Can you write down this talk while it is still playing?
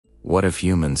What if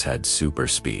humans had super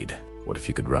speed? What if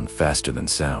you could run faster than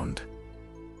sound?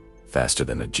 Faster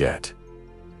than a jet?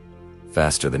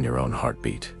 Faster than your own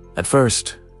heartbeat? At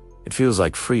first, it feels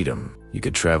like freedom. You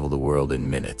could travel the world in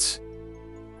minutes.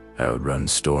 Outrun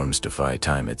storms, defy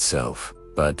time itself.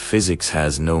 But physics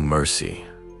has no mercy.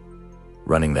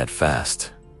 Running that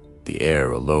fast, the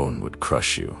air alone would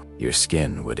crush you. Your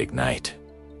skin would ignite.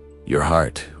 Your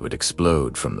heart would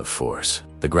explode from the force.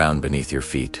 The ground beneath your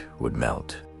feet would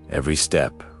melt. Every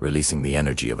step releasing the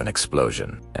energy of an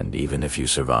explosion. And even if you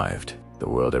survived, the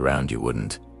world around you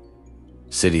wouldn't.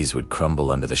 Cities would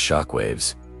crumble under the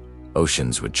shockwaves.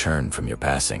 Oceans would churn from your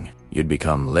passing. You'd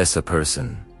become less a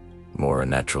person, more a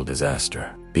natural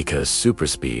disaster. Because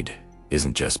superspeed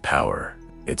isn't just power,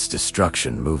 it's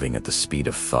destruction moving at the speed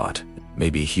of thought.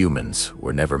 Maybe humans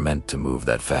were never meant to move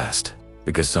that fast,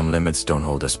 because some limits don't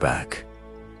hold us back.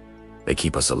 They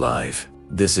keep us alive.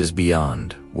 This is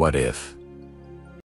beyond what if.